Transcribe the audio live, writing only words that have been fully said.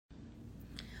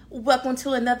Welcome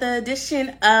to another edition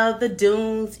of the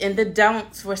Do's and the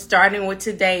Don'ts. We're starting with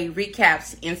today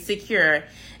recaps Insecure.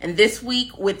 And this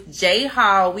week with Jay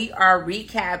Hall, we are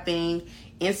recapping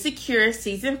Insecure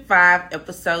Season 5,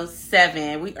 Episode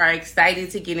 7. We are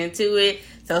excited to get into it.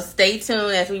 So stay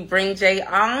tuned as we bring Jay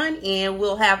on and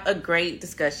we'll have a great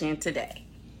discussion today.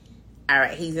 All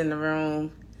right, he's in the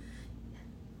room.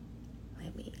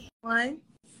 Let me... One.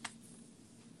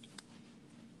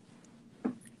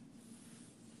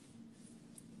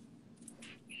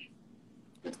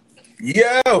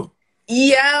 Yo,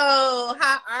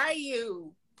 how are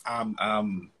you? I'm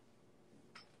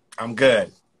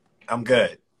good. I'm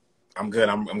good. I'm good.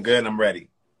 I'm good. I'm ready.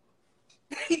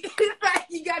 You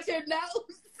got your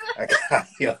notes. I got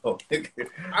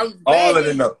I'm ready. all of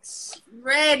the notes.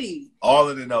 Ready. All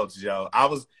of the notes, Joe. I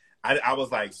was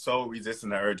like so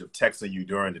resisting the urge of texting you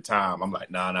during the time. I'm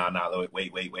like, nah.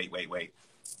 Wait.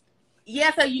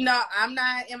 Yeah, so I'm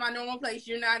not in my normal place.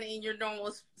 You're not in your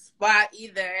normal spot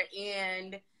either.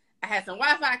 And I had some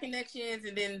Wi-Fi connections,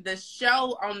 and then the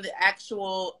show on the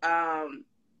actual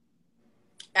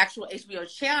HBO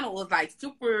channel was like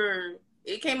super.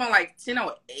 It came on like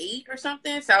 10:08 or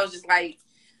something. So I was just like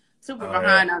super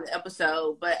behind on the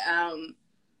episode. But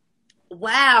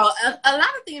wow, a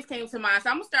lot of things came to mind. So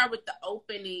I'm gonna start with the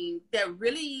opening that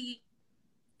really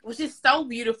was just so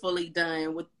beautifully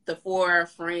done with the four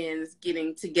friends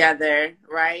getting together,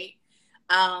 right?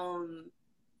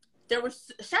 There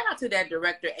was shout out to that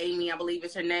director, Amy, I believe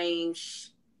is her name.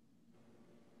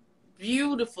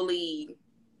 Beautifully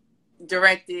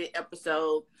directed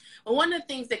episode. But one of the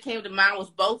things that came to mind was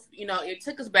both, it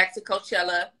took us back to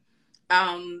Coachella.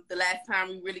 The last time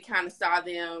we really kind of saw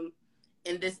them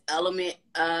in this element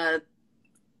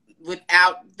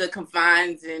without the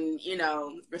confines and,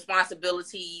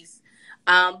 responsibilities.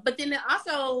 But then it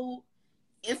also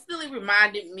instantly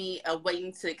reminded me of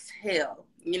Waiting to Exhale.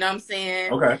 You know what I'm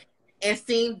saying? Okay. And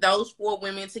seeing those four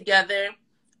women together,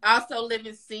 also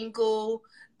living single,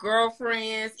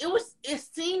 girlfriends. It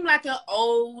seemed like an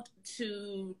ode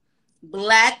to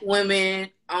Black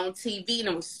women on TV, and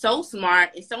it was so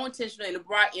smart and so intentional, and it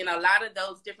brought in a lot of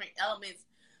those different elements,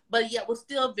 but yet was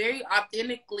still very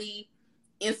authentically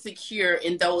insecure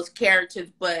in those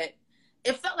characters. But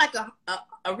it felt like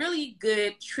a really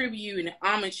good tribute and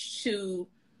homage to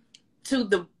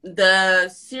the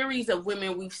series of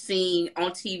women we've seen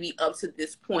on TV up to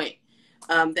this point,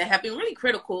 that have been really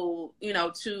critical,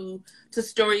 to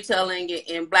storytelling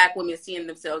and Black women seeing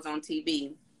themselves on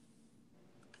TV.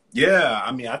 Yeah,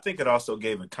 I mean, I think it also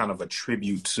gave a kind of a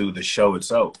tribute to the show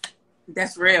itself.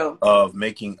 That's real. Of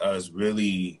making us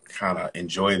really kind of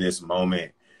enjoy this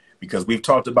moment, because we've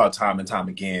talked about time and time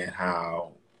again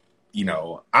how,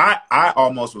 I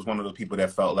almost was one of those people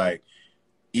that felt like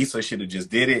Issa should have just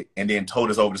did it and then told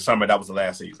us over the summer that was the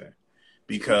last season,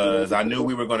 because I knew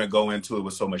we were going to go into it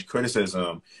with so much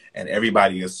criticism and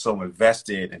everybody is so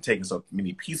invested and taking so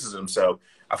many pieces of themselves.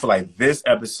 I feel like this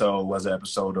episode was an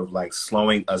episode of like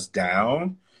slowing us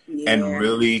down and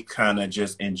really kind of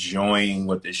just enjoying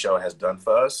what this show has done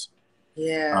for us.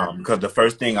 Yeah. Because the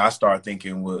first thing I started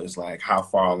thinking was like how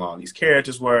far along these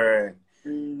characters were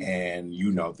and,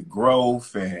 the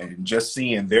growth and just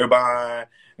seeing their bond.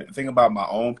 Think about my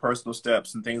own personal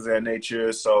steps and things of that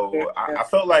nature. So I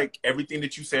felt like everything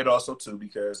that you said also too,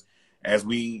 because as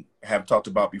we have talked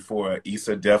about before,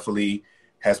 Issa definitely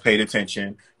has paid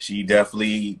attention. She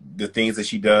definitely, the things that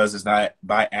she does is not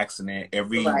by accident.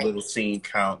 Every little scene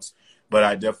counts. But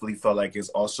I definitely felt like it's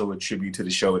also a tribute to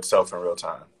the show itself in real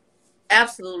time.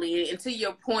 Absolutely. And to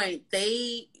your point,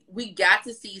 we got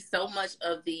to see so much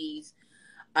of these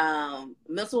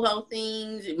mental health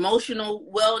things, emotional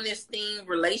wellness things,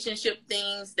 relationship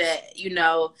things that,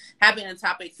 have been a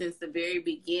topic since the very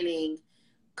beginning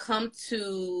come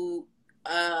to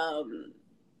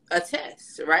a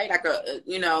test, right? Like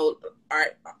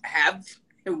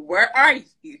where are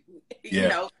you?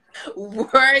 Yeah.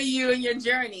 Where are you in your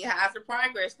journey? How's the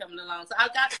progress coming along? So I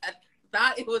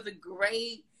thought it was a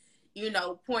great,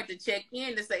 point to check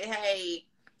in to say, hey,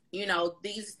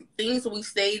 these things we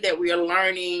say that we are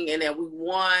learning and that we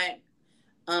want,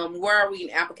 where are we in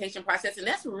the application process? And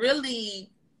that's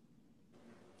really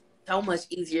so much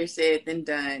easier said than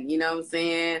done. You know what I'm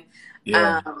saying?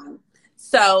 Yeah.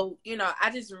 So,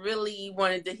 I just really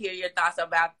wanted to hear your thoughts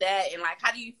about that. And like,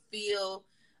 how do you feel?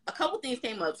 A couple things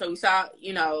came up. So we saw,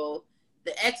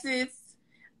 the exits,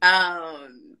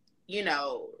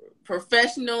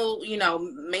 professional,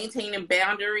 maintaining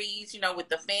boundaries, with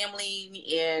the family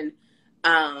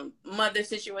and mother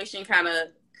situation, kind of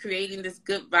creating this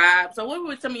good vibe. So what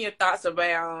were some of your thoughts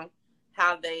around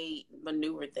how they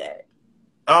maneuvered that?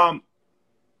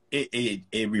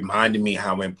 it reminded me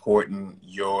how important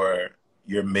your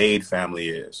maid family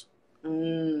is.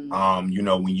 You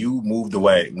know, when you move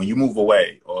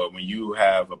away, or when you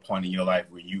have a point in your life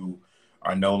where you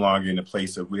are no longer in the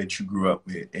place of which you grew up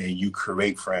with, and you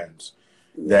create friends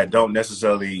that don't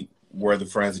necessarily were the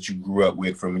friends that you grew up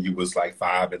with from when you was like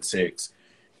 5 and 6.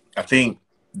 I think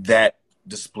that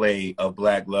display of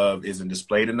Black love isn't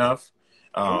displayed enough.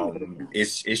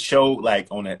 It showed like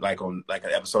on an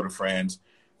episode of Friends,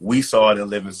 we saw it in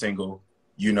Living Single,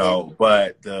 you know,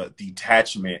 but the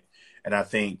detachment, and I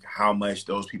think how much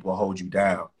those people hold you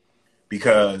down,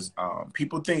 because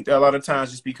people think that a lot of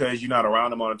times just because you're not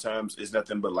around them all the times is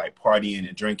nothing but like partying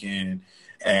and drinking,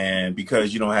 and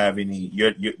because you don't have any,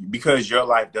 because your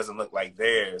life doesn't look like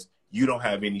theirs, you don't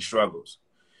have any struggles.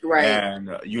 Right.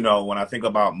 And, you know, when I think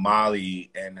about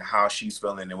Molly and how she's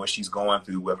feeling and what she's going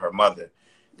through with her mother,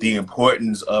 the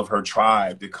importance of her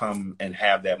tribe to come and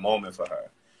have that moment for her,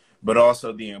 but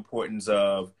also the importance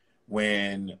of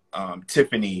when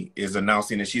Tiffany is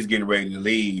announcing that she's getting ready to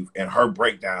leave, and her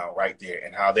breakdown right there,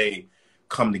 and how they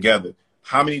come together.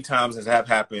 How many times has that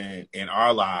happened in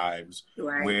our lives,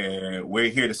 where we're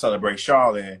here to celebrate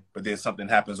Charlotte, but then something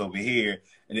happens over here,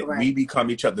 and we become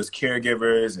each other's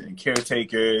caregivers and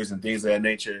caretakers and things of that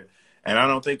nature. And I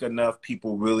don't think enough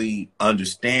people really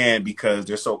understand, because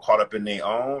they're so caught up in their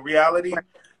own reality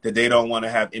that they don't want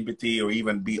to have empathy or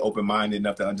even be open-minded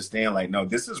enough to understand, like, no,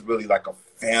 this is really like a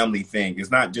family thing.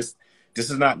 It's not just, this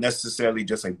is not necessarily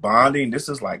just a bonding. This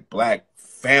is like Black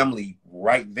family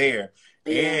right there.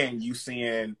 And you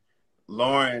seeing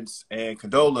Lawrence and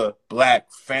Condola,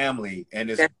 Black family,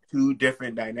 and it's two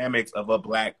different dynamics of a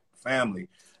Black family.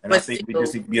 And but I think we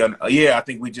just need to be on. I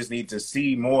think we just need to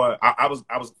see more. I was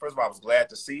first of all, I was glad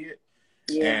to see it,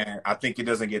 and I think it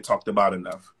doesn't get talked about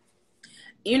enough.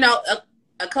 You know,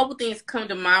 a couple things come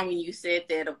to mind when you said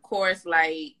that. Of course,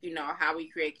 like, you know, how we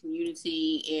create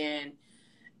community, and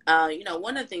you know,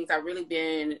 one of the things I've really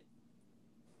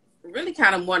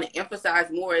kind of want to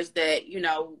emphasize more is that, you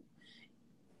know,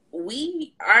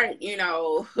 we aren't, you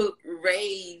know,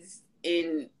 raised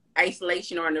in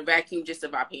isolation or in a vacuum just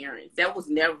of our parents. That was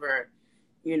never,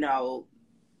 you know,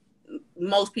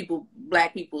 most people,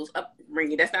 Black people's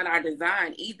upbringing. That's not our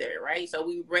design either, right? So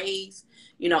we raised,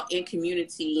 you know, in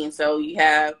community, and so you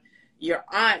have your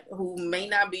aunt who may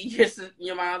not be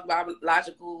your mom's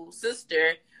biological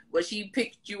sister, but she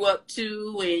picked you up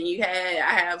too, and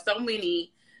I have so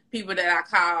many people that I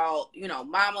call, you know,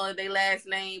 mama, their last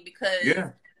name,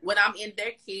 because when I'm in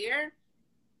their care,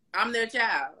 I'm their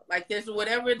child. Like, there's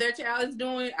whatever their child is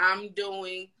doing, I'm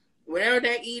doing. Whatever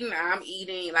they're eating, I'm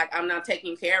eating. Like, I'm not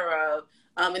taking care of.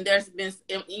 And there's been,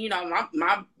 you know,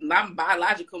 my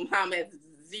biological mom has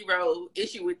zero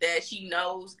issue with that. She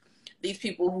knows these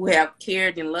people who have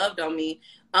cared and loved on me.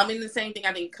 And the same thing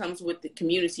I think comes with the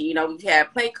community. You know, we've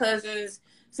had play cousins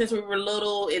since we were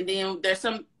little, and then there's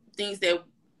some things that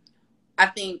I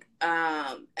think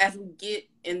as we get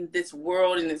in this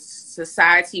world, in this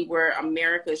society where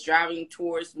America is driving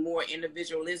towards more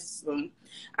individualism,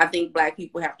 I think Black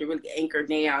people have to really anchor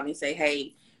down and say,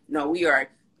 hey, no, we are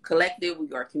collective,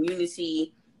 we are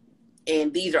community,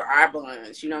 and these are our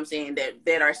bonds, you know what I'm saying,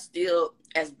 that are still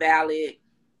as valid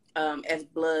as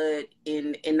blood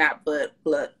and not but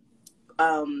blood,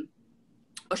 or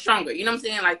stronger, you know what I'm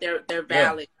saying, like they're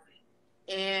valid.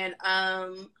 And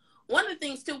one of the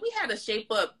things too, we had to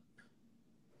shape up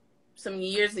some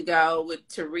years ago with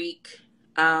Tariq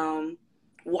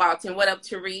Walton. What up,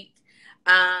 Tariq?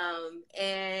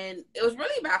 And it was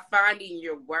really about finding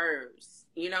your words.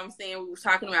 You know what I'm saying? We were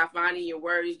talking about finding your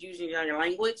words, using your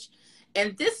language.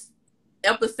 And this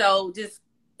episode, just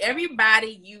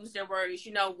everybody used their words.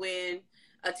 You know, when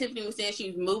Tiffany was saying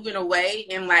she was moving away,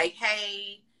 and like,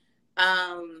 hey,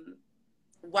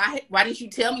 why didn't you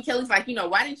tell me? Kelly's like, you know,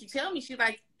 why didn't you tell me? She's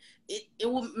like,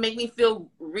 it would make me feel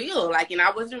real, like, and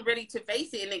I wasn't ready to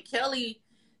face it. And then Kelly,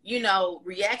 you know,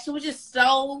 reaction was just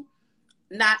so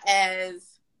not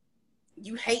as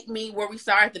you hate me, where we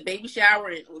saw at the baby shower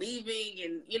and leaving,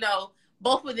 and, you know,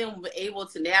 both of them were able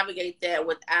to navigate that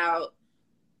without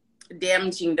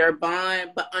damaging their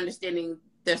bond, but understanding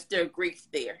there's still grief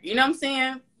there. You know what I'm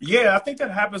saying? Yeah, I think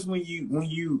that happens when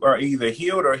you are either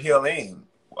healed or healing.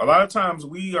 A lot of times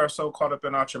we are so caught up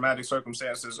in our traumatic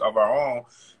circumstances of our own,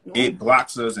 it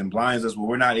blocks us and blinds us where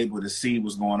we're not able to see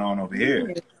what's going on over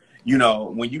here. You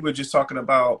know, when you were just talking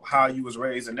about how you was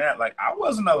raised in that, like, I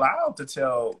wasn't allowed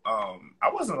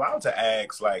to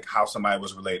ask, like, how somebody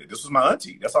was related. This was my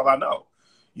auntie. That's all I know.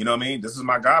 You know what I mean? This is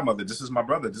my godmother. This is my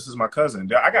brother. This is my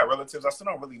cousin. I got relatives I still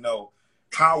don't really know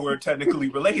how we're technically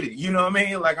related. You know what I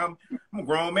mean? Like I'm a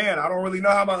grown man. I don't really know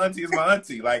how my auntie is my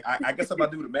auntie. Like I guess if I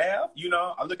do the math, you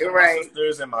know, I look at my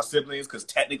sisters and my siblings because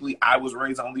technically I was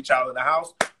raised the only child in the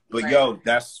house. But yo,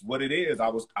 that's what it is. I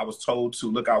was told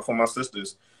to look out for my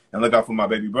sisters and look out for my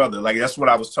baby brother. Like that's what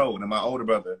I was told, and my older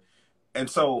brother. And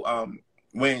so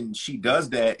when she does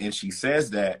that and she says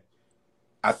that,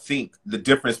 I think the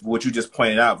difference, what you just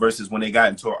pointed out, versus when they got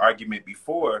into an argument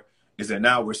before, is that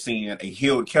now we're seeing a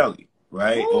healed Kelly,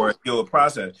 right? Ooh. Or a healed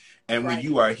process. And when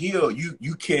you are healed,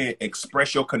 you can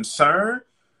express your concern,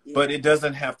 but it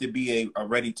doesn't have to be a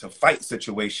ready to fight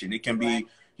situation. It can be,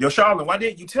 yo, Charlene, why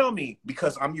didn't you tell me?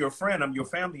 Because I'm your friend, I'm your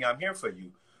family, I'm here for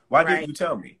you. Why didn't you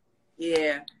tell me?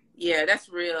 Yeah, that's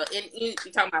real. And you're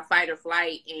talking about fight or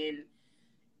flight,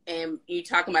 and you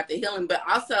talking about the healing, but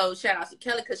also shout out to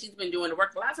Kelly because she's been doing the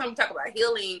work. A lot of times we talk about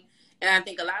healing, and I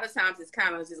think a lot of times it's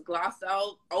kind of just glossed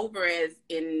over as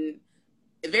in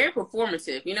very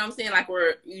performative. You know what I'm saying? Like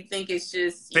where you think it's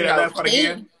just say that last part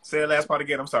again. Say that last part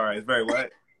again. I'm sorry. It's very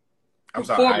what? I'm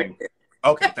sorry.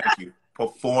 Okay, thank you.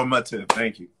 Performative.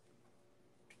 Thank you.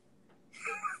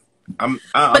 I'm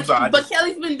sorry. But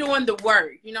Kelly's been doing the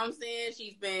work. You know what I'm saying?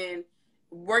 She's been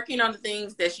working on the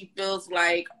things that she feels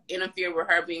like interfere with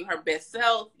her being her best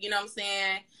self, you know what I'm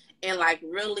saying? And like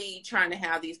really trying to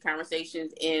have these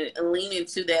conversations and lean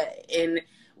into that. And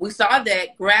we saw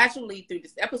that gradually through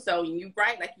this episode. And you're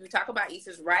right, like you talk about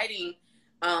Issa's writing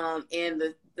and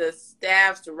the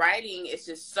staff's writing is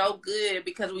just so good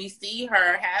because we see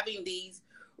her having these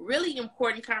really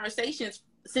important conversations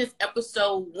since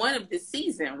episode 1 of this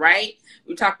season, right?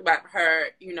 We talked about her,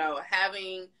 you know,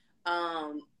 having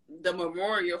the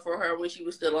memorial for her when she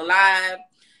was still alive.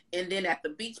 And then at the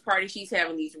beach party, she's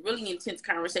having these really intense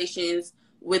conversations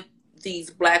with these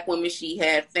Black women she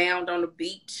had found on the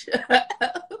beach.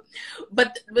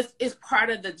 but it's part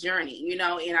of the journey, you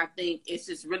know, and I think it's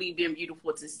just really been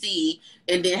beautiful to see.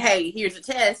 And then, hey, here's a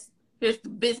test. Here's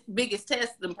the biggest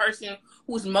test. The person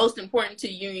who's most important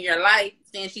to you in your life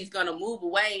saying she's going to move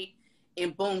away.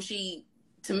 And boom, she,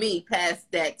 to me, passed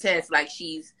that test like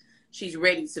she's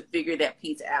ready to figure that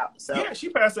piece out. So yeah, she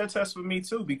passed that test for me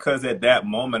too, because at that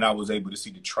moment I was able to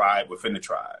see the tribe within the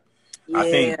tribe. Yeah. I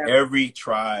think every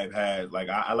tribe had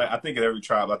I think of every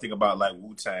tribe. I think about like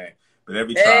Wu-Tang, but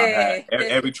every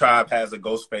tribe has a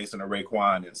Ghostface and a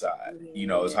Raekwon inside. You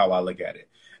know, is how I look at it.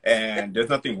 And there's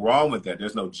nothing wrong with that.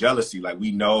 There's no jealousy. Like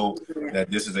we know that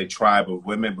this is a tribe of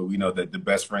women, but we know that the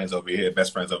best friends over here,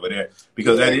 best friends over there,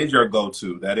 because that is your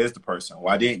go-to. That is the person.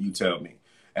 Why didn't you tell me?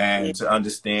 And to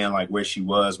understand like where she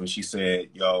was when she said,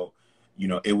 yo, you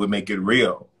know, it would make it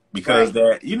real because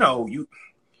that, you know,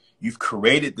 you've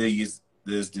created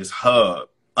this hub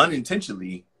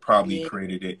unintentionally, probably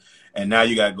created it. And now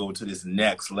you got to go to this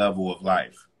next level of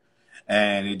life.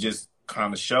 And it just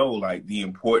kind of show like the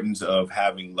importance of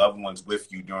having loved ones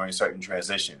with you during certain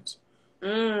transitions.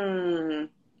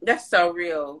 That's so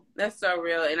real. That's so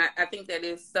real. And I think that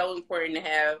is so important to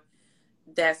have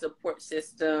that support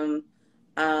system.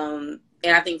 And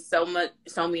I think so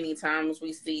many times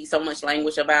we see so much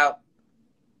language about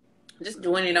just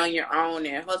doing it on your own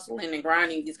and hustling and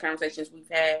grinding. These conversations we've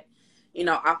had, you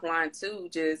know, offline too,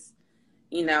 just,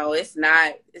 you know, it's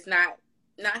not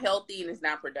healthy and it's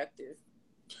not productive.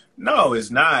 No, it's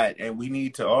not. And we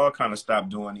need to all kind of stop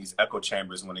doing these echo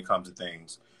chambers when it comes to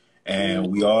things.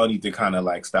 And we all need to kind of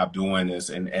like stop doing this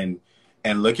and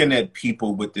looking at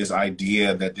people with this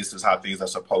idea that this is how things are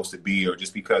supposed to be, or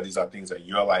just because these are things that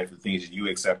your life, the things that you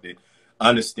accepted,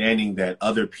 understanding that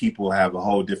other people have a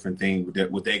whole different thing with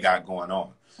what they got going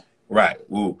on. Right.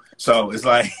 Woo. So it's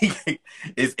like,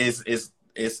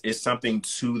 it's something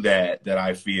to that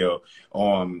I feel,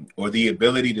 or the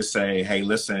ability to say, hey,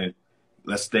 listen,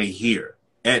 let's stay here.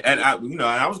 And I, you know,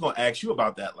 I was going to ask you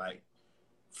about that, like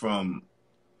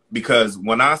because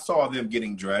when I saw them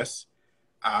getting dressed,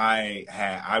 I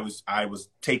was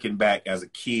taken back as a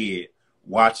kid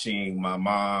watching my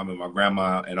mom and my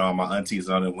grandma and all my aunties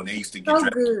on it when they used to get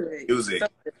dressed with music.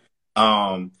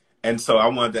 And so I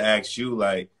wanted to ask you,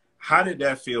 like, how did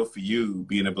that feel for you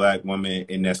being a Black woman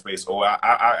in that space? Or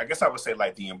I guess I would say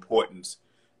like the importance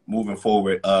moving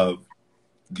forward of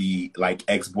the like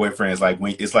ex-boyfriends, like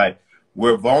when it's like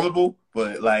we're vulnerable,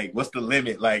 but like what's the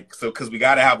limit? Like, so because we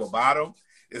gotta have a bottom.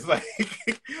 It's like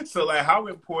so like how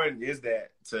important is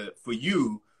that for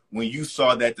you when you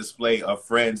saw that display of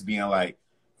friends being like,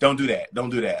 don't do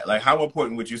that. Like how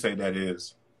important would you say that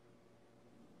is?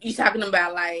 You talking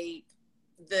about like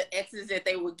the exes that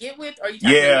they would get with, or you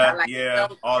talking about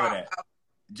like all of that?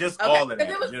 Just all of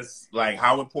that. Just like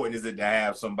how important is it to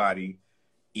have somebody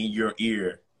in your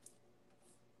ear?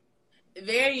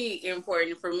 Very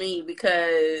important for me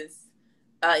because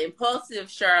impulsive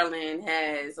Charlene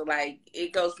has, like,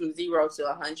 it goes from 0 to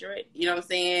 100. You know what I'm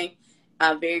saying?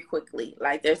 Very quickly.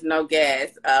 Like, there's no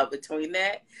gas between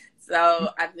that. So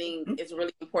I think it's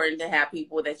really important to have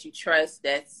people that you trust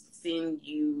that send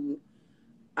you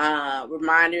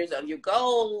reminders of your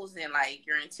goals and like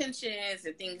your intentions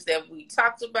and things that we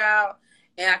talked about.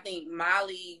 And I think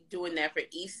Molly doing that for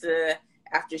Issa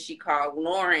after she called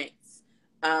Lawrence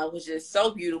was just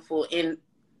so beautiful. And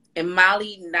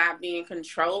Molly not being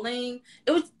controlling,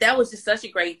 that was just such a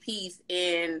great piece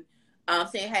in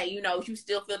saying, hey, you know, you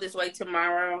still feel this way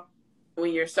tomorrow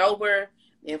when you're sober,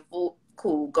 then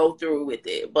cool, go through with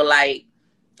it. But like,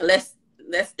 let's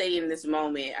stay in this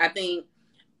moment. I think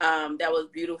that was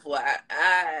beautiful. I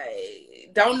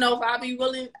don't know if I'll be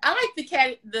willing. I like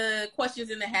the questions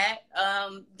in the hat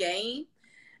game.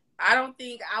 I don't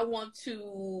think I want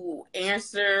to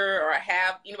answer or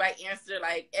have anybody answer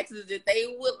like exes that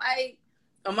they would like.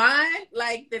 Am I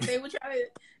like that they would try to?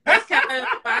 That's kind of.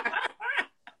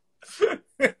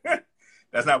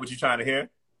 That's not what you're trying to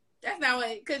hear. That's not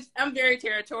what, because I'm very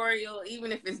territorial,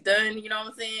 even if it's done. You know what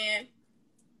I'm saying?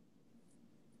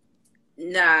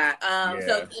 Nah. Yeah.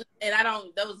 So, and I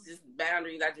don't. Those just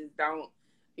boundaries. I just don't,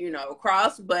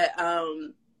 cross. But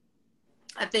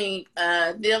I think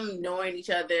them knowing each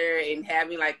other and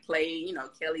having like play,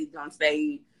 Kelly's gonna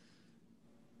say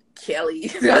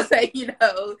Kelly's gonna say, and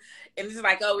it's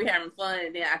like, oh, we're having fun.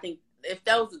 And then I think if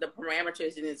those are the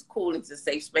parameters and it's cool, it's a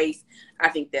safe space, I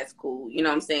think that's cool. You know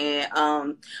what I'm saying?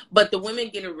 But the women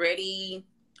getting ready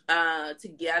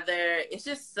together, it's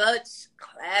just such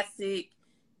classic,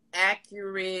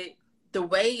 accurate. The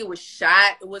way it was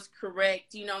shot, it was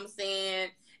correct. You know what I'm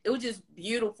saying? It was just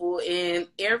beautiful. And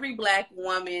every Black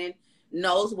woman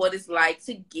knows what it's like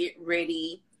to get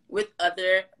ready with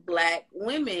other Black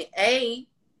women.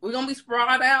 We're going to be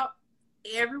sprawled out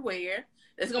everywhere.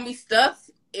 There's going to be stuff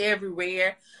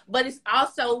everywhere. But it's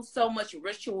also so much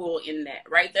ritual in that,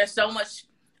 right? There's so much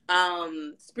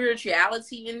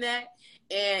spirituality in that.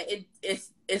 And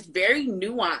it's very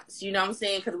nuanced, you know what I'm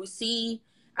saying? Because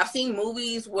I've seen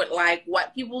movies with like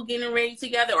white people getting ready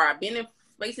together, or I've been in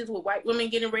spaces with white women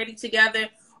getting ready together,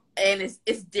 and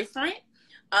it's different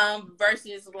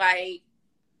versus like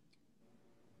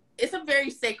it's a very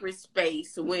sacred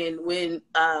space when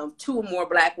two or more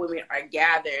Black women are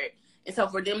gathered, and so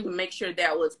for them to make sure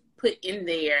that was put in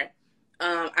there,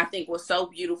 I think was so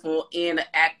beautiful and an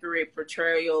accurate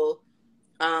portrayal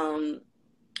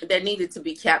that needed to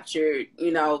be captured,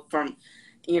 from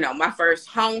my first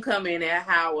homecoming at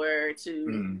Howard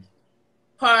to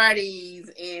parties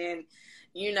and,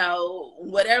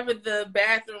 whatever the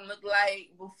bathroom looked like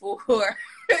before.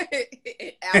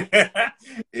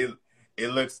 It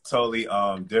looks totally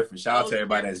different. Shout out to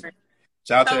everybody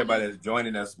that's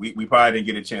joining us. We probably didn't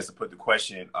get a chance to put the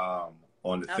question on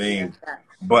the thing,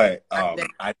 but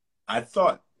I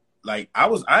thought, like, I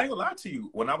ain't gonna lie to you,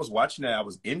 when I was watching that, I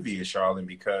was envious, Charlene,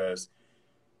 because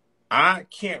I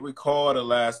can't recall the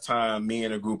last time me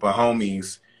and a group of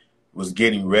homies was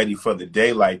getting ready for the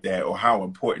day like that, or how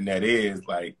important that is.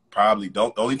 Like, probably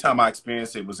the only time I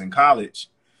experienced it was in college,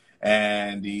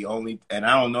 and I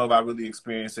don't know if I really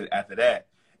experienced it after that.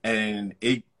 And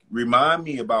it reminded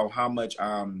me about how much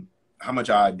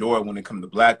I adore when it comes to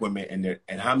Black women,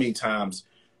 and how many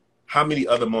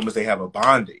other moments they have of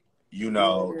bonding,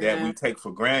 that we take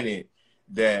for granted,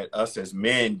 that us as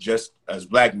men, just as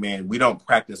Black men, we don't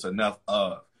practice enough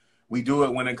of. We do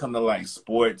it when it comes to like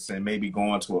sports and maybe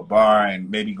going to a bar and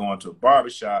maybe going to a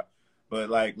barbershop. But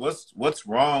like, what's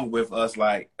wrong with us?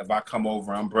 Like, if I come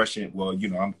over, I'm brushing, well,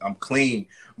 I'm clean,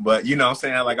 but what I'm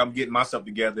saying, like, I'm getting myself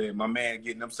together and my man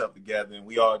getting himself together, and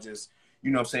we all just,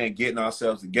 getting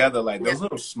ourselves together. Like, those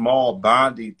little small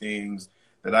bonding things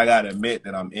that I gotta admit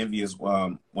that I'm envious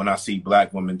when I see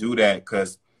Black women do that.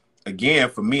 Because again,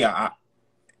 for me,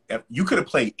 if you could have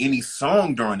played any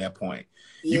song during that point.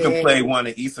 You can play one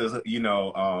of Issa's,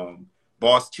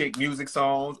 Boss Chick music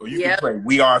songs, or you can play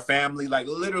We Are Family. Like,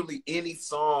 literally any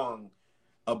song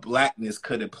of Blackness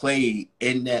could have played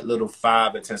in that little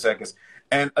 5 or 10 seconds.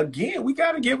 And again, we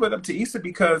got to give it up to Issa,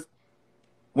 because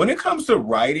when it comes to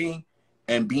writing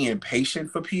and being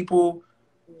patient for people,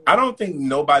 I don't think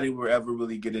nobody will ever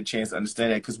really get a chance to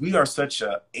understand that, because we are such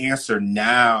a answer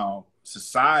now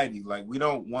society. Like, we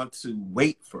don't want to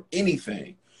wait for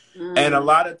anything. And a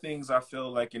lot of things I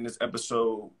feel like in this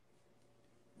episode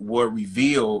were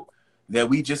revealed that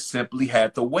we just simply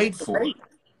had to wait for.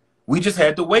 We just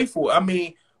had to wait for. I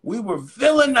mean,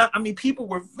 people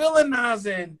were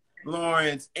villainizing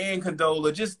Lawrence and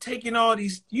Condola, just taking all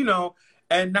these,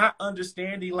 and not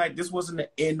understanding, like, this wasn't the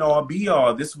end all be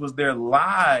all. This was their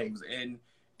lives. And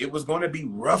it was going to be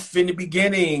rough in the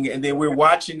beginning, and then we're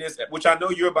watching this, which I know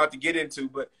you're about to get into,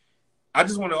 but I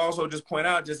just want to also just point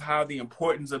out just how the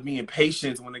importance of being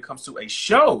patient when it comes to a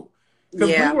show. Because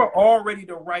we were already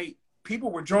the right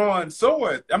people were drawing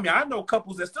swords. I mean, I know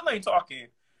couples that still ain't talking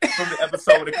from the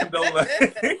episode of Condola.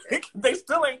 They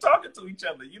still ain't talking to each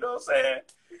other. You know what I'm saying?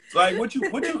 Like, what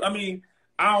you, I mean,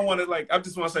 I don't want to, like, I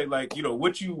just want to say, like, you know,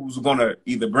 what you was going to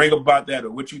either bring about that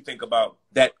or what you think about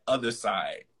that other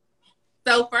side.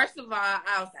 So, first of all,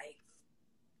 I was like,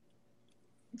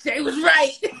 Jay was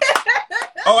right.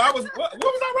 Oh, I was. What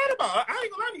was I right about? I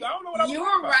ain't gonna lie to you. I don't know what I was. You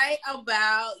were right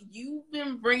about. You've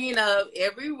been bringing up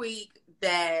every week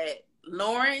that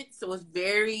Lawrence was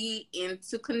very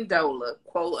into Condola,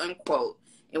 quote unquote,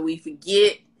 and we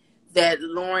forget that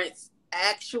Lawrence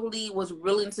actually was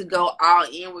willing to go all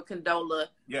in with Condola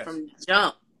from the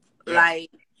jump. Yes.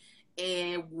 Like,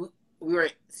 and we were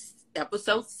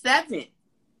episode 7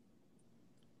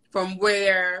 from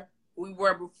where we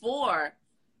were before.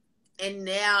 And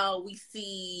now we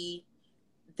see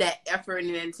that effort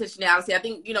and intentionality. I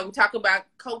think, you know, we talk about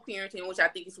co-parenting, which I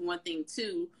think is one thing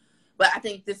too. But I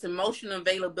think this emotional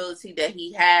availability that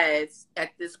he has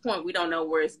at this point, we don't know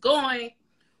where it's going.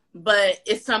 But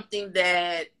it's something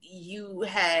that you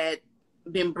had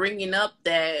been bringing up,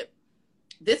 that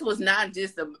this was not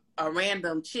just a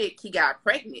random chick he got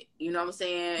pregnant. You know what I'm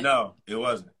saying? No, it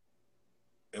wasn't.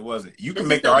 It wasn't. You can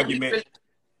make the argument.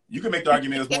 You can make the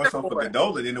argument it was more so for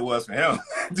Condola than it was for him.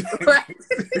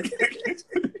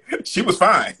 She was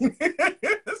fine.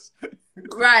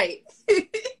 Right.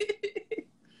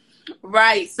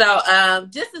 Right. So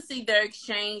just to see their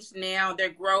exchange now, their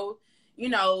growth, you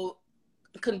know,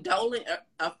 condoling,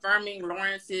 affirming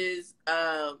Lawrence's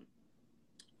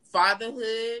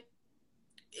fatherhood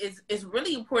is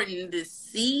really important to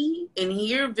see and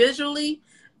hear visually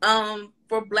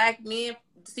for Black men,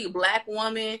 to see a Black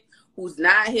woman who's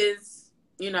not his,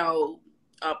 you know,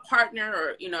 partner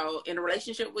or, you know, in a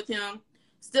relationship with him,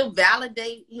 still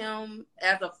validate him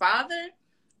as a father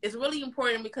is really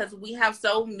important, because we have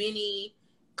so many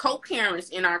co-parents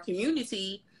in our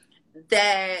community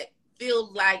that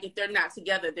feel like if they're not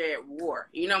together, they're at war.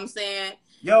 You know what I'm saying?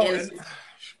 Yo,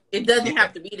 it doesn't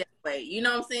have to be that way. You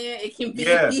know what I'm saying? It can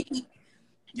be.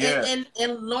 Yeah.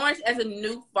 And Lawrence, as a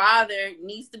new father,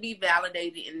 needs to be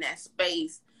validated in that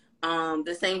space.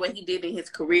 The same way he did in his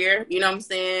career, you know what I'm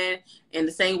saying? And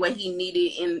the same way he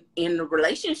needed in the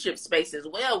relationship space as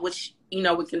well, which, you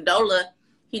know, with Condola,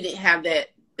 he didn't have that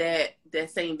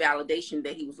same validation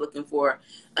that he was looking for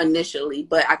initially.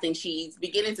 But I think she's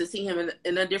beginning to see him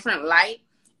in a different light,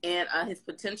 and his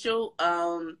potential,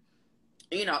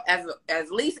 you know, as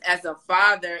least as a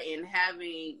father, and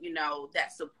having, you know,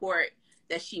 that support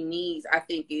that she needs, I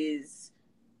think it's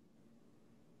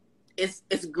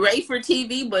great for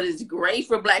TV, but it's great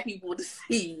for Black people to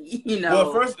see, you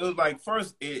know. Well,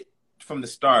 first from the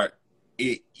start,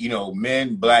 you know,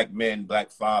 Black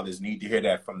fathers need to hear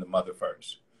that from the mother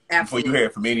first. Absolutely. Before you hear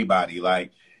it from anybody.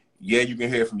 Like, yeah, you can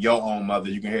hear it from your own mother,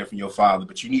 you can hear it from your father,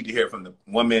 but you need to hear it from the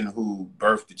woman who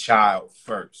birthed the child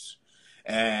first.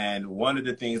 And one of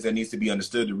the things that needs to be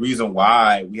understood, the reason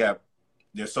why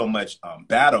there's so much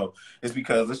battle, is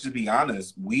because, let's just be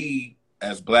honest, we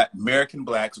as American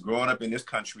Blacks growing up in this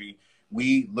country,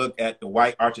 we look at the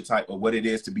white archetype of what it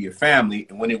is to be a family.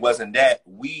 And when it wasn't that,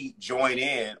 we join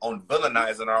in on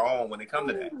villainizing our own when it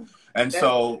comes to that. And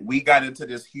so we got into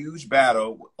this huge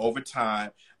battle over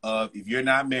time of, if you're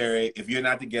not married, if you're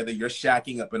not together, you're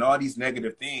shacking up and all these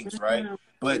negative things, right?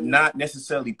 But not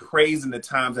necessarily praising the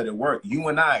times that it worked. You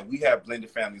and I, we have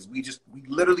blended families. We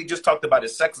literally just talked about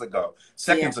it seconds ago,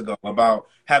 about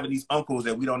having these uncles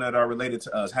that we don't know that are related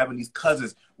to us, having these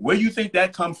cousins. Where do you think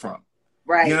that come from?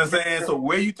 Right. You know what I'm saying? So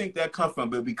where you think that come from?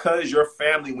 But because your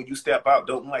family, when you step out,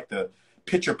 don't like the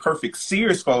picture perfect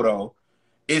Sears photo,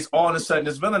 it's all of a sudden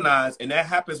it's villainized. And that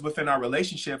happens within our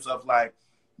relationships of, like,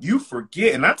 you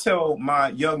forget. And I tell my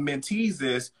young mentees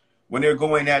this when they're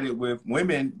going at it with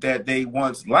women that they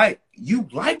once liked. You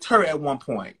liked her at one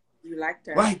point. You liked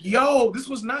her. Like, yo, this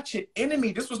was not your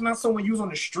enemy. This was not someone you was on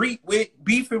the street with,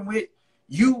 beefing with.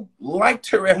 You liked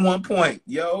her at one point,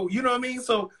 yo. You know what I mean?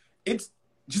 So it's,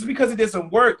 just because it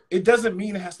doesn't work, it doesn't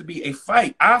mean it has to be a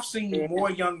fight. I've seen more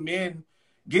young men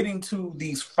get into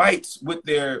these fights with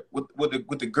the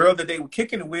girl that they were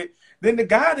kicking it with than the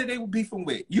guy that they were beefing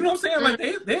with. You know what I'm saying?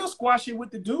 Like, they'll squash it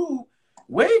with the dude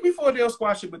way before they'll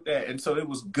squash it with that. And so it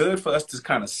was good for us to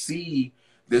kind of see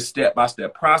this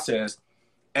step-by-step process.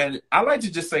 And I like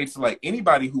to just say to, like,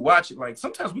 anybody who watch it, like,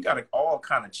 sometimes we got to all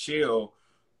kind of chill.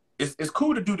 It's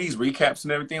cool to do these recaps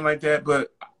and everything like that,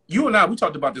 but you and I, we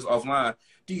talked about this offline.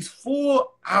 These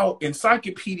full out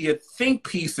encyclopedia think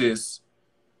pieces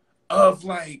of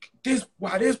like this,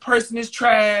 why this person is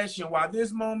trash and why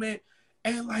this moment,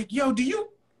 and like, yo, do you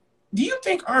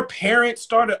think our parents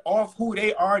started off who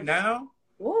they are now?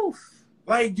 Oof.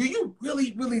 Like, do you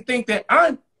really think that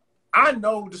I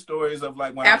know the stories of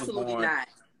like when Absolutely I was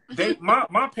born.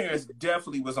 not. My parents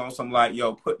definitely was on some like,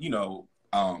 yo, put,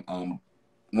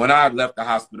 when I left the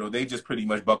hospital, they just pretty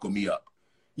much buckled me up.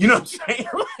 You know what I'm saying?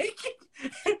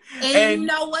 And you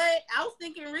know what? I was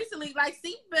thinking recently, like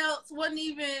seatbelts wasn't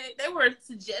even, they were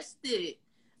suggested.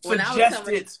 When I was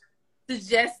coming,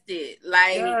 suggested.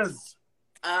 Like, yes.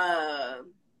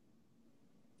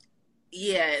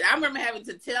 Yeah, I remember having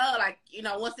to tell, like,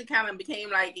 once it kind of became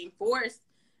like enforced,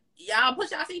 y'all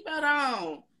put y'all seatbelt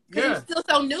on. Because it was still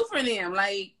so new for them.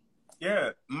 Like,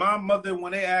 yeah, my mother,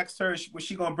 when they asked her, was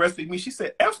she going to breastfeed me? She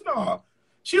said, F no.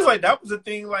 She was like, that was a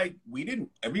thing, like,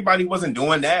 everybody wasn't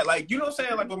doing that. Like, you know what I'm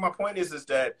saying? Like, what my point is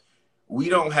that we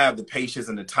don't have the patience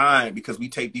and the time because we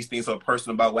take these things so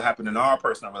personal about what happened in our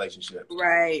personal relationship.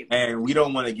 Right. And we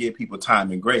don't want to give people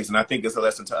time and grace. And I think it's a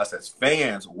lesson to us as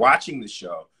fans watching the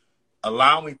show,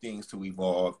 allowing things to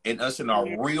evolve, and us in our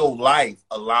real life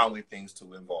allowing things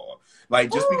to evolve.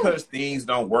 Like, just because things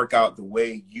don't work out the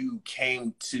way you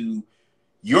came to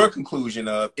your conclusion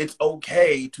of, it's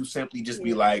okay to simply just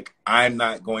be like, I'm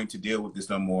not going to deal with this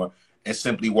no more, and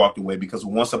simply walk away, because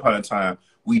once upon a time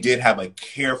we did have a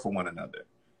care for one another.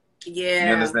 Yeah.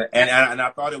 You understand? And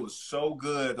I thought it was so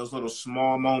good, those little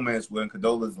small moments when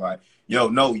Condola's like, yo,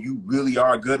 no, you really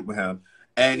are good with him.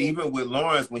 And even with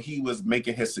Lawrence, when he was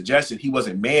making his suggestion, he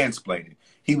wasn't mansplaining.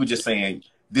 He was just saying,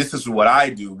 this is what I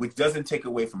do, which doesn't take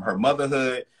away from her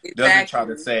motherhood. Exactly. Doesn't try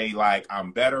to say, like,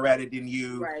 I'm better at it than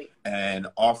you. Right. And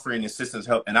offering assistance,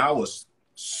 help. And I was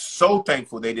so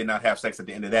thankful they did not have sex at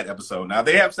the end of that episode. Now,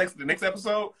 they have sex in the next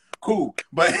episode, cool.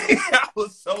 But I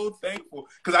was so thankful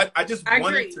because I just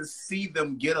wanted to see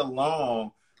them get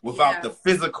along without the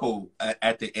physical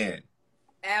at the end.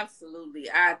 Absolutely.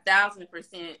 I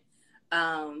 1,000%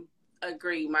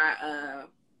 agree. My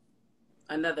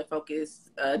another focus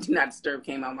do not disturb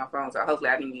came on my phone, so hopefully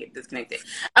I didn't get disconnected.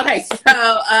 Okay,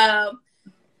 so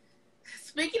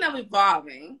speaking of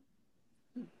evolving,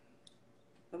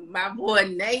 my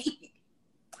boy Nate.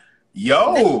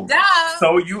 Yo,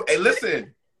 so hey,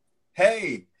 listen,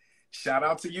 hey, shout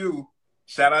out to you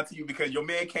because your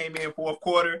man came in fourth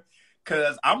quarter.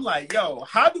 Cause I'm like, yo,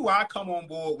 how do I come on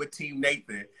board with Team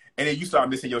Nathan and then you start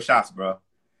missing your shots, bro?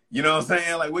 You know what I'm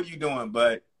saying? Like, what are you doing?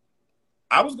 But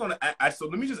I was gonna, so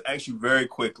let me just ask you very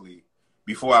quickly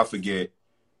before I forget.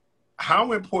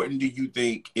 How important do you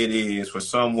think it is for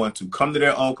someone to come to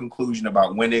their own conclusion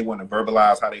about when they want to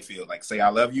verbalize how they feel, like say I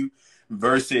love you,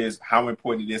 versus how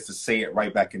important it is to say it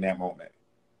right back in that moment?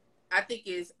 I think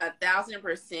it's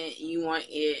 1,000% you want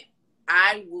it.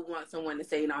 I would want someone to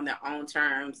say it on their own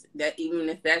terms, that even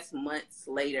if that's months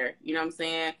later, you know what I'm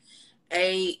saying?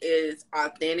 A is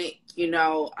authentic, and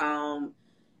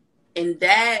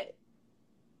that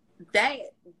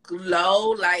glow,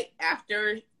 like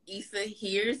after Issa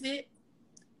hears it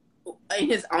in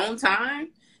his own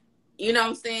time, you know what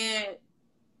I'm saying,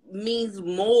 means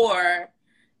more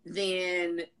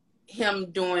than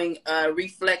him doing a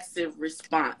reflexive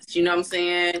response, you know what I'm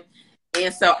saying?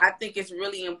 And so I think it's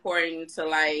really important to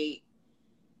like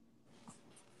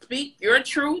speak your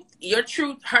truth.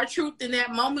 Her truth in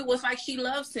that moment was like she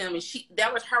loves him, and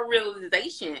that was her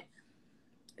realization.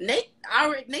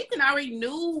 Nathan already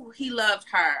knew he loved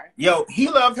her. Yo, he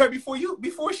loved her before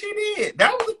she did.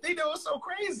 That was the thing that was so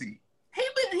crazy. He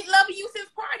loved you since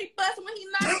party bus when he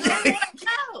knocked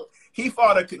out. He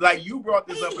fought like you brought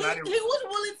this up, and I didn't. He was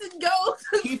willing to go.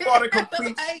 He fought a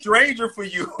complete stranger for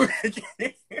you.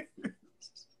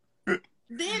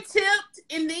 Then tipped,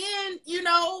 and then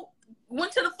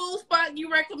went to the food spot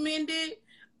you recommended,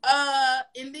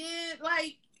 and then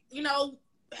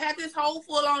had this whole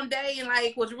full on day, and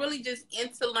like was really just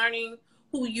into learning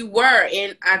who you were.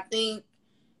 And I think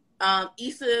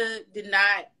Issa did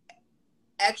not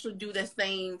actually do the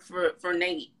same for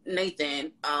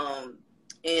Nathan.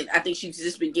 And I think she's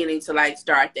just beginning to like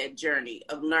start that journey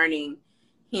of learning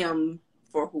him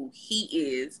for who he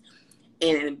is,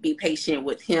 and be patient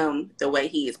with him the way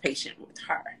he is patient with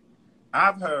her.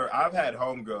 I've had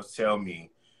homegirls tell me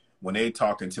when they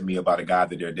talking to me about a guy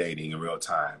that they're dating in real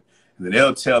time, and then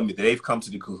they'll tell me that they've come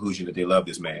to the conclusion that they love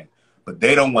this man, but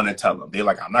they don't want to tell him. They're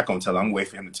like, I'm not going to tell him. I'm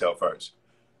waiting for him to tell first.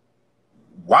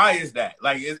 Why is that?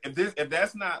 Like, if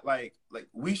that's not like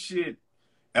we should.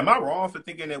 Am I wrong for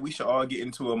thinking that we should all get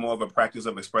into a more of a practice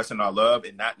of expressing our love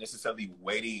and not necessarily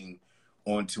waiting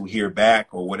on to hear back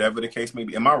or whatever the case may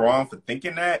be. Am I wrong for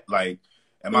thinking that? Like,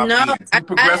 am I No, being too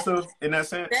progressive in that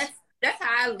sense? that's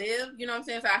how I live. You know what I'm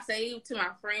saying? So I say to my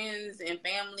friends and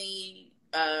family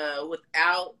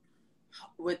without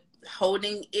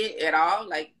withholding it at all.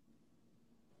 Like,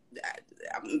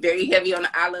 I'm very heavy on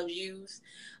the I love yous.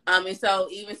 And so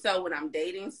even so, when I'm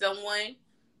dating someone,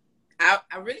 I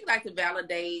really like to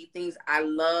validate things I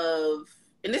love.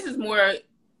 And this is more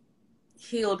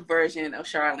healed version of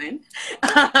Charlene. So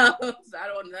I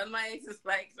don't want none of my exes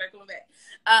like circling back.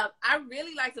 I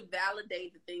really like to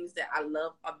validate the things that I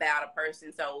love about a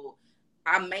person. So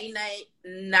I may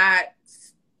not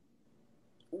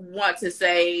want to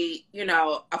say, you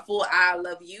know, a full I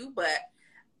love you, but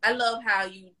I love how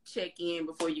you check in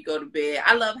before you go to bed.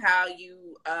 I love how you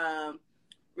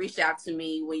reached out to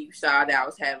me when you saw that I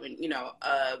was having, you know,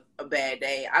 a bad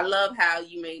day. I love how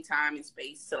you made time and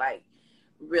space to like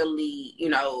really, you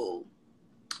know,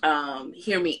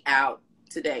 hear me out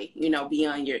today, you know,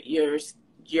 beyond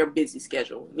your busy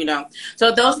schedule, you know.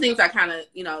 So those things I kind of,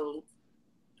 you know,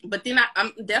 but then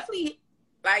I'm definitely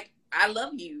like, I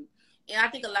love you. And I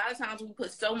think a lot of times we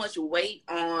put so much weight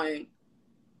on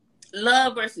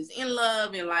love versus in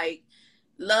love, and like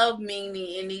love meaning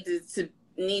it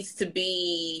needs to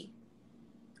be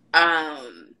like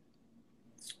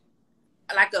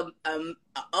a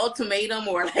ultimatum,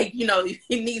 or like, you know, it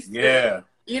needs to,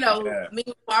 you know, me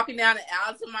walking down the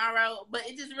aisle tomorrow. But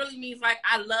it just really means like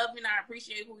I love and I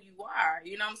appreciate who you are.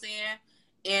 You know what I'm saying?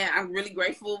 And I'm really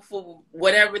grateful for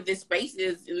whatever this space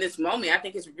is in this moment. I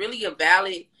think it's really a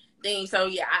valid thing. So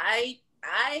yeah, I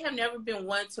have never been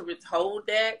one to withhold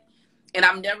that. And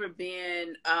I've never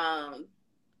been,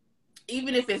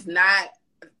 even if it's not,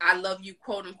 I love you,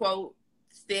 quote unquote,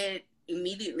 said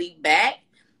immediately back,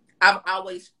 I've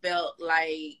always felt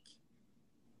like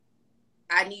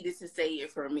I needed to say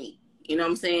it for me. You know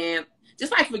what I'm saying?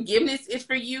 Just like forgiveness is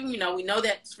for you. You know, we know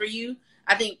that's for you.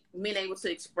 I think being able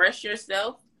to express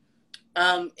yourself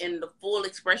in the full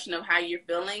expression of how you're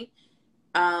feeling,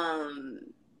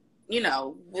 you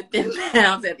know, within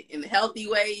bounds in healthy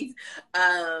ways,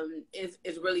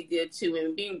 is really good too.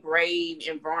 And being brave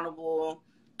and vulnerable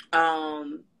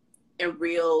and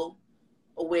real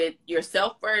with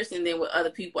yourself first and then with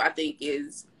other people, I think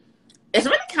it's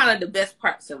really kind of the best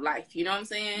parts of life. You know what I'm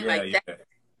saying? Yeah, like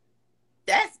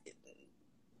that's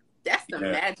the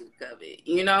magic of it,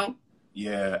 you know?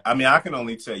 Yeah. I mean, I can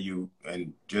only tell you,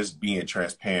 and just being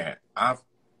transparent, I've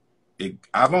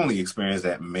only experienced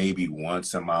that maybe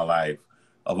once in my life,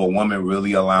 of a woman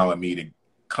really allowing me to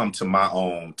come to my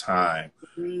own time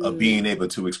of being able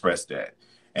to express that.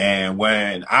 And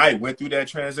when I went through that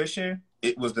transition,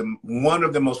 it was one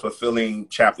of the most fulfilling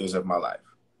chapters of my life.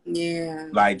 Yeah.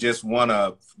 Like just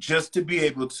to be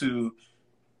able to,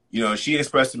 you know, she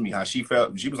expressed to me how she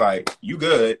felt. She was like, "You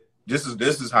good? This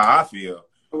is how I feel."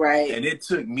 Right. And it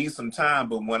took me some time,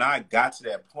 but when I got to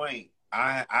that point,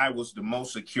 I was the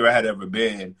most secure I had ever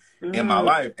been in my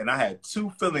life. And I had two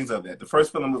feelings of that. The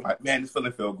first feeling was like, man, this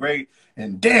feeling felt great.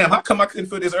 And damn, how come I couldn't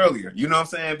feel this earlier? You know what I'm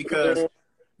saying? Because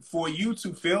for you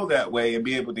to feel that way and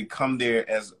be able to come there,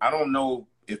 as I don't know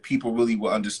if people really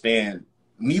will understand,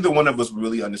 neither one of us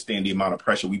really understand the amount of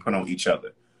pressure we put on each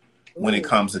other when it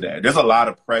comes to that. There's a lot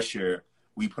of pressure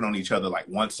we put on each other. Like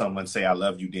once someone say, I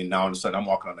love you, then now all of a sudden I'm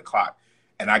walking on the clock.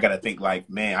 And I got to think like,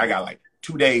 man, I got like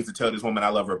 2 days to tell this woman I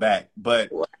love her back.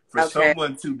 But for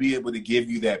someone to be able to give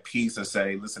you that peace and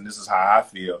say, listen, this is how I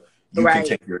feel. You can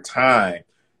take your time.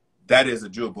 That is a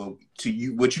jewel. But to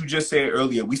you, what you just said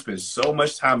earlier, we spend so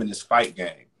much time in this fight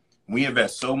game. We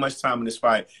invest so much time in this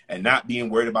fight and not being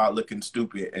worried about looking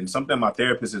stupid. And something my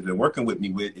therapist has been working with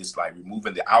me with is like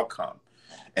removing the outcome.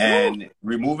 And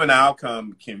removing the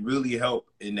outcome can really help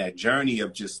in that journey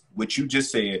of just what you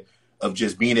just said, of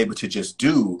just being able to just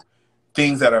do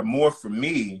things that are more for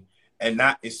me and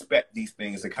not expect these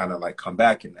things to kind of like come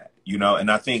back in that, you know?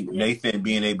 And I think Nathan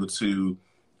being able to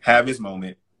have his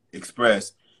moment,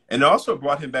 express, and also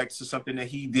brought him back to something that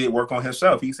he did work on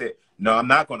himself. He said, no, I'm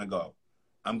not going to go.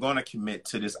 I'm going to commit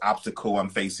to this obstacle I'm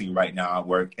facing right now at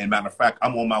work. And matter of fact,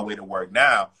 I'm on my way to work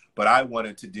now, but I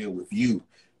wanted to deal with you.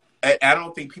 I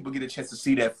don't think people get a chance to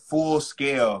see that full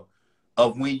scale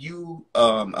of when you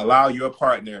allow your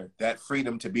partner that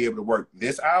freedom to be able to work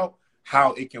this out,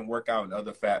 how it can work out in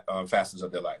other facets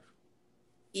of their life.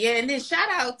 Yeah, and then shout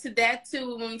out to that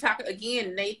too when we talk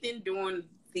again, Nathan doing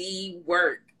the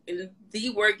work. And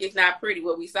the work is not pretty.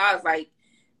 What we saw is like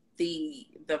the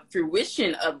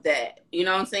fruition of that. You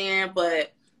know what I'm saying?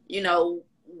 But, you know,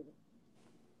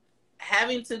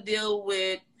 having to deal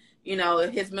with, you know,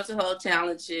 his mental health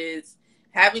challenges,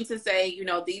 having to say, you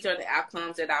know, these are the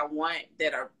outcomes that I want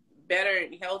that are better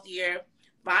and healthier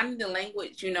finding the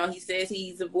language. You know, he says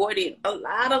he's avoided a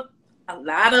lot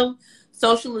of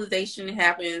socialization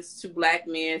happens to Black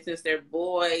men since they're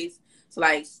boys. It's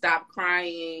like, stop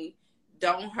crying,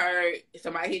 don't hurt, if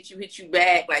somebody hit you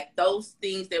back. Like, those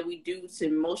things that we do to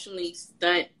emotionally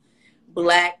stunt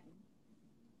black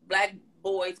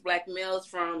boys, Black males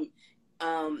from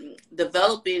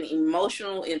developing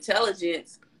emotional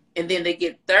intelligence, and then they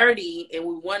get 30 and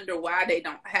we wonder why they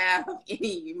don't have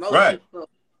any emotional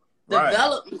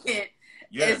development.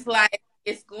 Yeah. It's like,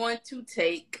 it's going to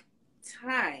take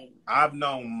time. I've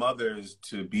known mothers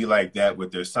to be like that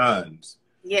with their sons.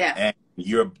 Yeah. And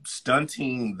you're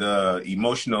stunting the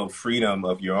emotional freedom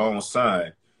of your own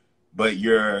son, but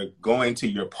you're going to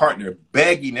your partner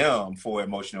begging them for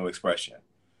emotional expression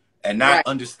and not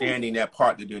understanding that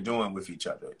part that they're doing with each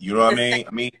other. You know what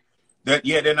I mean?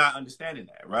 They're not understanding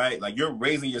that, right? Like, you're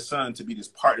raising your son to be this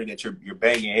partner that you're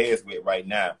banging heads with right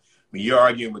now. I mean, you're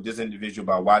arguing with this individual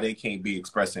about why they can't be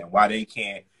expressing, why they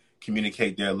can't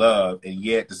communicate their love, and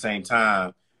yet at the same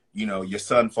time, you know, your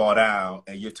son fall down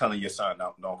and you're telling your son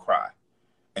don't cry,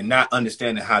 and not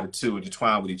understanding how the two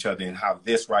intertwine with each other and how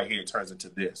this right here turns into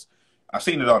this. I've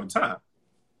seen it all the time.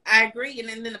 I agree. And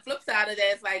then the flip side of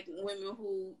that is like women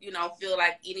who, you know, feel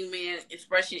like any man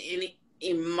expression, any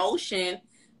emotion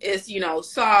is, you know,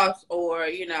 soft or,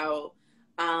 you know,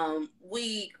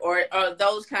 weak or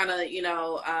those kind of,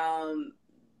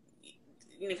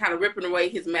 kind of ripping away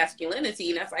his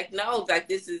masculinity. And that's like, no, like,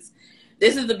 this is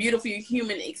a beautiful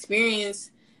human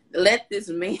experience. Let this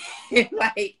man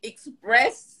like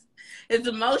express his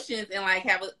emotions and like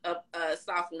have a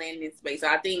soft landing space. So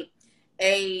I think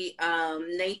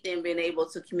Nathan being able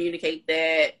to communicate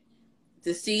that,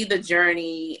 to see the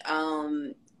journey,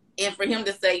 and for him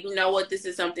to say, you know what, this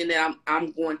is something that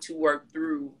I'm going to work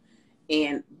through.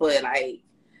 But like,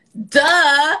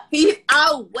 duh, he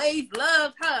always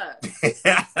loved her.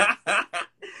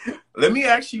 Let me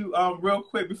ask you real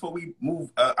quick before we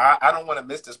move. I don't want to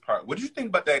miss this part. What do you think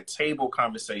about that table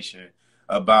conversation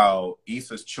about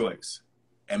Issa's choice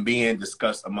and being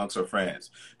discussed amongst her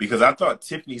friends? Because I thought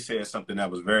Tiffany said something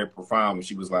that was very profound when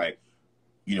she was like,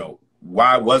 you know,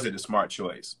 why was it a smart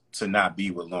choice to not be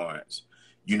with Lawrence?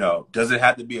 You know, does it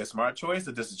have to be a smart choice,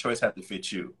 or does the choice have to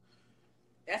fit you?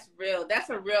 That's real. That's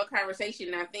a real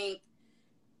conversation. I think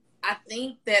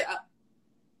that,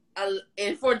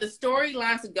 and for the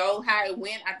storylines to go how it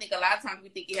went, I think a lot of times we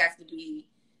think it has to be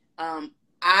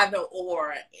either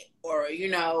or, you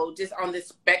know, just on the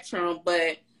spectrum.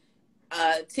 But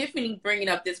Tiffany bringing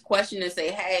up this question and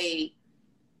say, hey,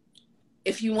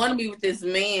 if you want to be with this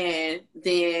man,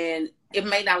 then it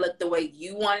may not look the way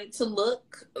you want it to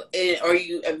look, or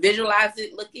you visualize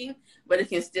it looking, but it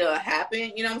can still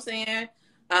happen. You know what I'm saying?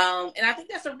 And I think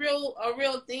that's a real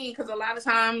thing, because a lot of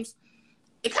times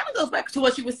it kind of goes back to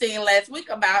what you were saying last week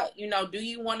about, you know, do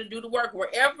you want to do the work?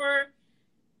 Whatever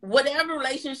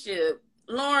relationship,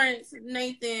 Lawrence,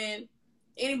 Nathan,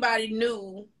 anybody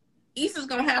new, Issa's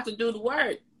gonna have to do the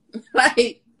work.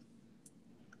 Like,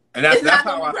 and that's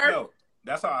how I felt.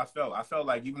 That's how I felt. I felt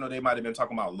like, even though they might have been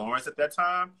talking about Lawrence at that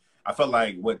time, I felt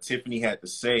like what Tiffany had to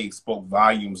say spoke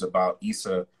volumes about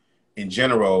Issa in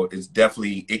general. Is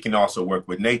definitely, it can also work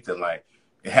with Nathan. Like,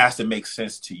 it has to make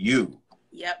sense to you.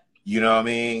 Yep. You know what I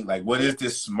mean? Like, what is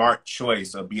this smart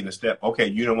choice of being a step? Okay,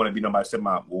 you don't want to be nobody's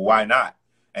stepmom. Well, why not?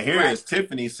 And here is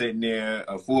Tiffany sitting there,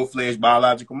 a full-fledged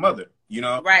biological mother, you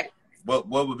know? Right. But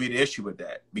what would be the issue with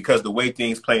that? Because the way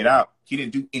things played out, he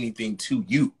didn't do anything to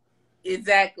you.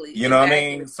 Exactly. You know what I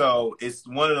mean? So it's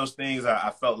one of those things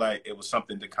I felt like it was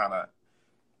something to kind of,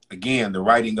 again, the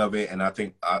writing of it, and I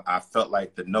think I felt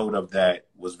like the note of that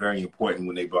was very important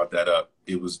when they brought that up.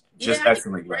 It was just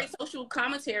excellent. Great social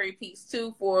commentary piece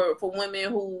too for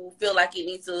women who feel like it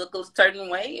needs to look a certain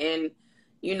way. And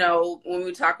you know, when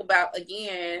we talk about,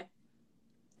 again,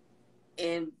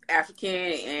 in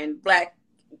African and Black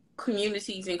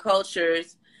communities and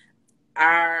cultures,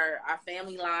 our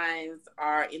family lines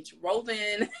are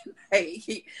interwoven.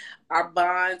 Our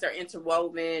bonds are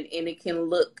interwoven, and it can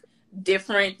look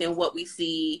different than what we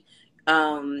see.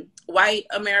 White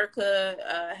America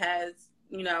has,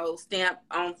 you know, stamp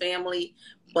on family,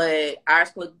 but ours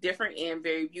look different and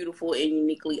very beautiful and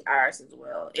uniquely ours as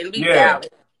well. And be valid.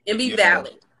 And be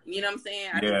valid. You know what I'm saying?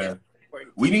 I think that's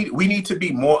important. We need to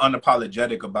be more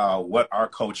unapologetic about what our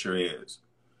culture is.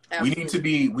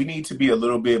 Absolutely. We need to be a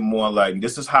little bit more like,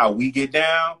 this is how we get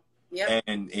down. Yep.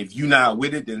 And if you're not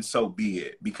with it, then so be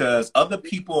it. Because other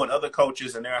people and other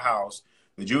cultures in their house,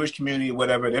 the Jewish community,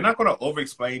 whatever, they're not going to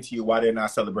over-explain to you why they're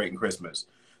not celebrating Christmas.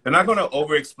 They're not going to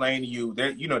over explain to you.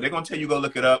 They're they're going to tell you go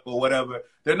look it up or whatever.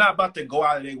 They're not about to go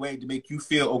out of their way to make you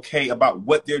feel okay about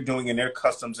what they're doing in their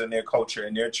customs and their culture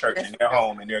and their church and their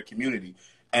home and their community.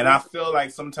 And I feel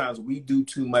like sometimes we do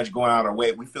too much going out of our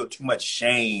way. We feel too much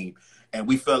shame. And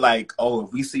we feel like, oh,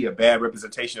 if we see a bad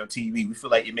representation on TV, we feel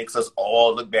like it makes us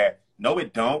all look bad. No,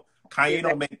 it don't. Kanye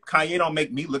don't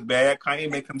make me look bad. Kanye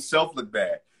make himself look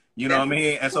bad. You know what I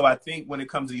mean? And so I think when it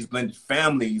comes to these blended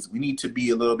families, we need to be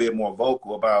a little bit more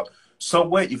vocal about, so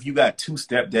what if you got two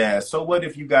stepdads? So what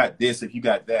if you got this, if you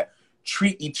got that?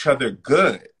 Treat each other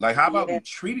good. Like, how about we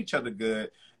treat each other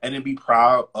good and then be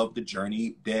proud of the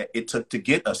journey that it took to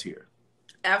get us here?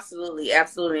 Absolutely,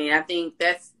 absolutely. And I think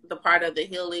that's the part of the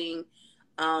healing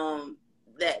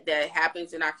that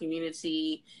happens in our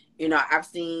community. You know, I've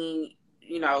seen,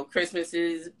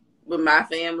 Christmases with my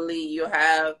family. You'll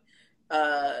have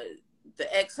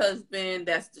the ex-husband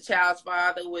that's the child's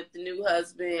father with the new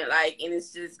husband. And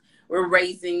it's just, we're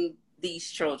raising these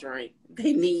children.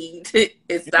 They need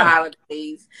it's the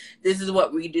holidays. This is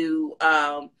what we do.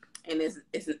 And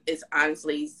it's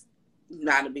honestly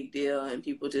not a big deal, and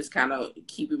people just kind of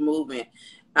keep it moving.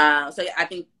 So I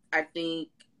think,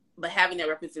 but having that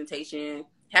representation,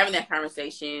 having that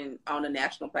conversation on a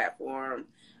national platform,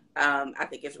 I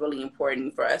think it's really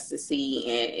important for us to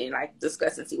see and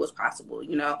discuss and see what's possible,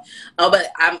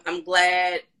 But I'm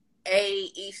glad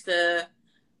Issa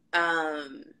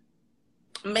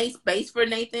made space for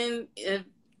Nathan,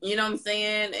 you know what I'm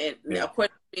saying? And of course,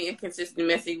 being consistent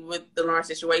message with the Lawrence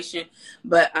situation,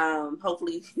 but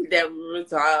hopefully that will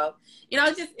resolve.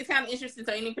 It's kind of interesting.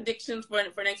 So, any predictions for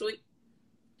next week,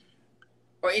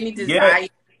 or any desire,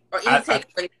 or any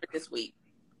takeaways for this week?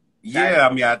 Yeah,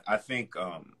 I mean, I think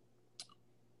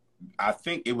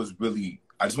it was really.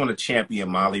 I just want to champion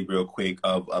Molly real quick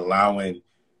of allowing.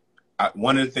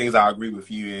 One of the things I agree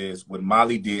with you is what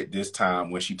Molly did this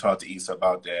time when she talked to Issa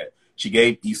about that. She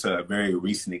gave Issa a very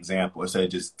recent example instead of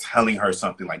just telling her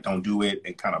something like "don't do it"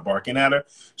 and kind of barking at her.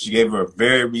 She gave her a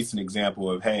very recent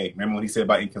example of, "Hey, remember when he said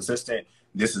about inconsistent?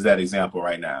 This is that example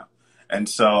right now." And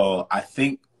so I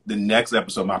think the next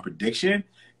episode, my prediction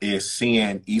is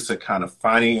seeing Issa kind of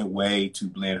finding a way to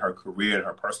blend her career and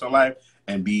her personal life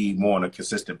and be more on a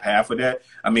consistent path with that.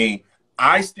 I mean,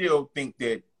 I still think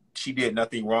that she did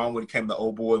nothing wrong when it came to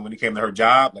old boy, when it came to her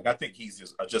job. Like, I think he's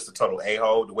just a total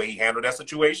a-hole, the way he handled that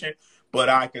situation. But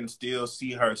I can still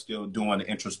see her still doing the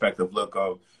introspective look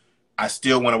of, I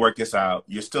still want to work this out.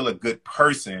 You're still a good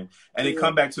person. And it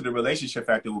come back to the relationship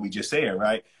factor, what we just said,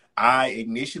 right? I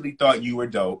initially thought you were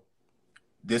dope.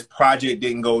 This project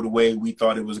didn't go the way we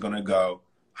thought it was going to go.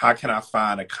 How can I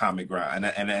find a common ground?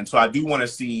 And so I do want to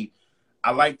see,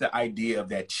 I like the idea of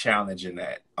that challenge in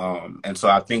that. And so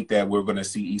I think that we're going to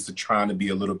see Issa trying to be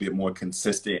a little bit more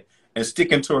consistent and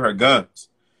sticking to her guns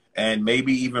and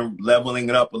maybe even leveling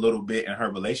it up a little bit in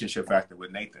her relationship factor with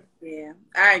Nathan. Yeah,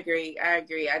 I agree. I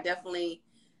definitely,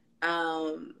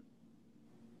 I'm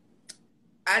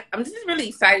just really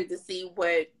excited to see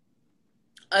what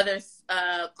other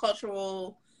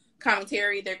cultural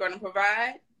commentary they're going to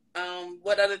provide.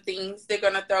 What other things they're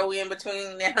going to throw in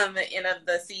between now and the end of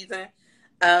the season.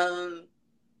 I'm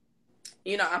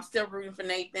still rooting for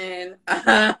Nathan.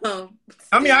 I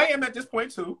mean, I am at this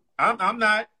point too. I'm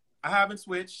not. I haven't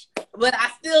switched. But I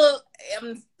still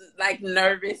am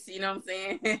nervous, you know what I'm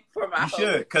saying? For my hope.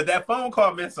 Should, because that phone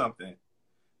call meant something.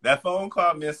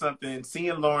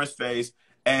 Seeing Lauren's face.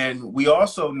 And we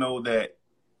also know that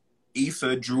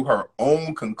Issa drew her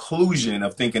own conclusion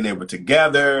of thinking they were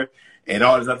together and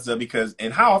all this other stuff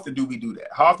and how often do we do that?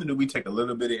 How often do we take a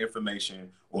little bit of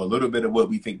information or a little bit of what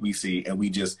we think we see and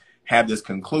we just have this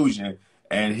conclusion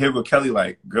and here with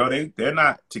Kelly girl, they're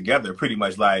not together pretty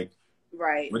much right.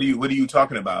 What are you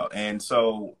talking about? And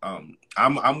so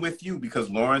I'm with you because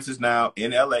Lawrence is now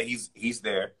in LA. He's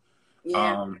there.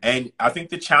 Yeah. And I think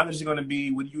the challenge is going to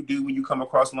be what do you do when you come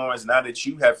across Lawrence now that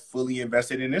you have fully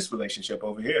invested in this relationship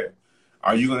over here?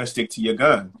 Are you going to stick to your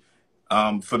gun?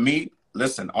 For me,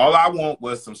 listen, all I want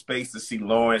was some space to see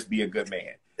Lawrence be a good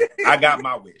man. I got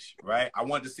my wish, right? I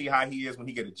want to see how he is when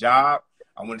he get a job.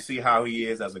 I want to see how he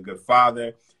is as a good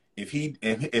father. If him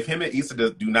and Issa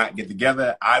do not get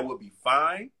together, I will be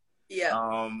fine.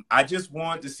 Yeah. I just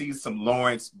want to see some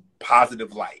Lawrence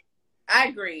positive light. I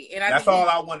agree. And that's all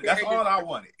I wanted. That's all I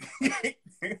wanted.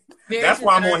 That's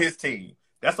why I'm on his team.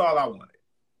 That's all I wanted.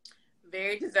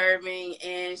 Very deserving.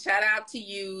 And shout out to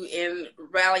you in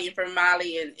rallying for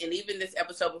Molly and even this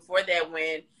episode before that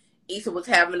when Issa was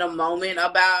having a moment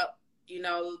about,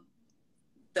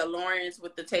 the Lawrence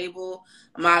with the table,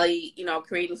 Molly,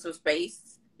 creating some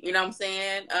space, you know what I'm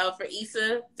saying, for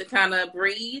Issa to kind of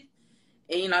breathe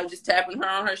and, just tapping her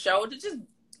on her shoulder. Just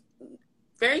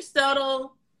very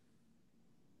subtle,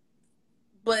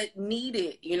 but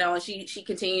needed, you know, and she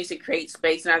continues to create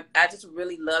space. And I just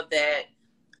really love that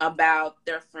about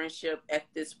their friendship at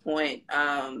this point.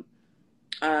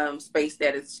 Space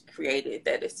that is created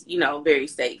that is, you know, very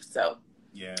safe. So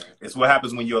yeah, it's what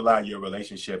happens when you allow your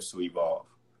relationships to evolve.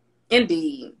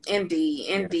 Indeed.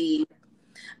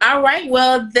 All right,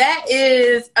 well, that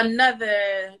is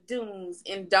another do's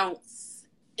and don'ts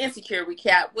insecure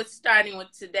recap with starting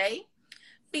with today,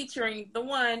 featuring the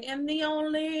one and the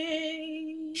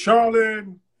only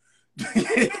Charlene.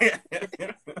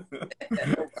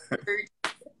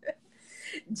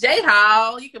 J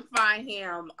Hall. You can find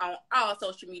him on all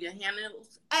social media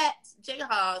handles at J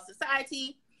Hall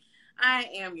Society. I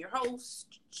am your host,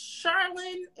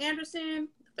 Charlene Anderson,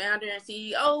 founder and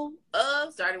CEO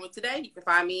of Starting With Today. You can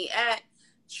find me at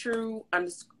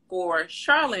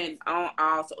true_Charlene on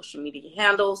all social media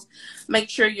handles. Make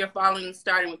sure you're following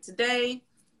Starting With Today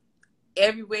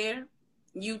everywhere.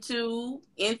 YouTube,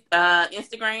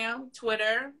 Instagram,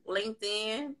 Twitter,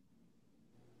 LinkedIn.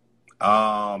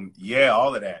 Yeah,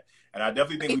 all of that. And I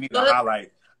definitely think we need to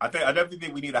highlight. I definitely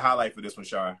think we need a highlight for this one,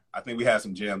 Char. I think we have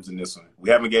some gems in this one. We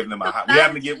haven't given them a we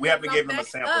haven't given them a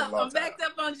sample in a long I'm backed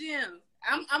up on gems.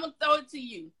 I'm gonna throw it to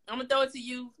you.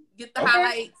 Get the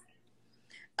highlights.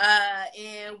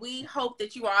 And we hope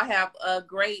that you all have a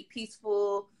great,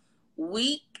 peaceful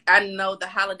week. I know the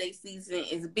holiday season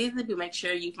is busy, but make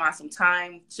sure you find some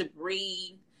time to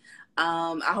breathe.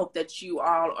 I hope that you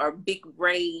all are big,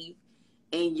 brave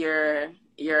in your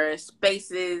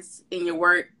spaces, in your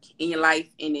work, in your life,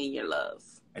 and in your love.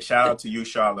 And shout out to you,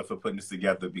 Charlotte, for putting this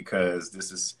together, because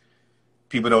this is,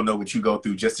 people don't know what you go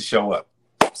through just to show up.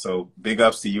 So big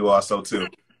ups to you also too.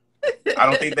 I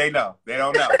don't think they know. They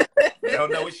don't know. They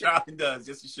don't know what Charlotte does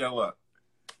just to show up.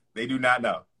 They do not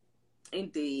know.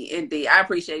 Indeed. I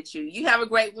appreciate you. You have a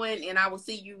great one, and I will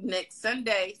see you next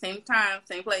Sunday, same time,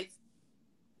 same place.